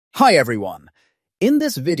Hi everyone! In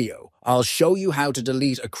this video, I'll show you how to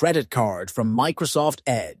delete a credit card from Microsoft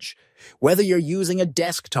Edge. Whether you're using a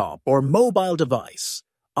desktop or mobile device,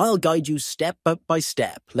 I'll guide you step by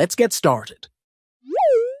step. Let's get started.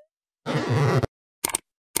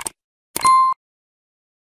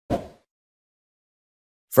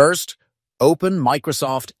 First, open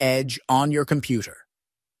Microsoft Edge on your computer.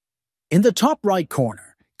 In the top right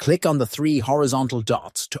corner, click on the three horizontal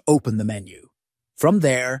dots to open the menu. From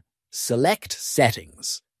there, select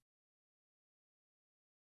Settings.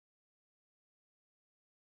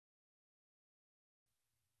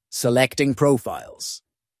 Selecting Profiles.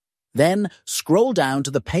 Then scroll down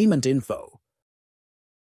to the Payment Info.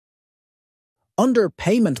 Under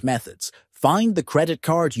Payment Methods, find the credit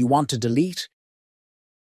card you want to delete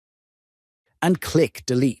and click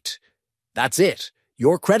Delete. That's it.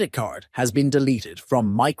 Your credit card has been deleted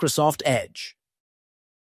from Microsoft Edge.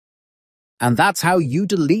 And that's how you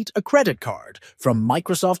delete a credit card from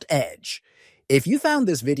Microsoft Edge. If you found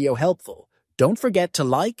this video helpful, don't forget to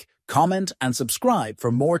like, comment, and subscribe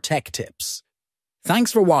for more tech tips.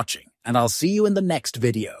 Thanks for watching, and I'll see you in the next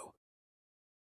video.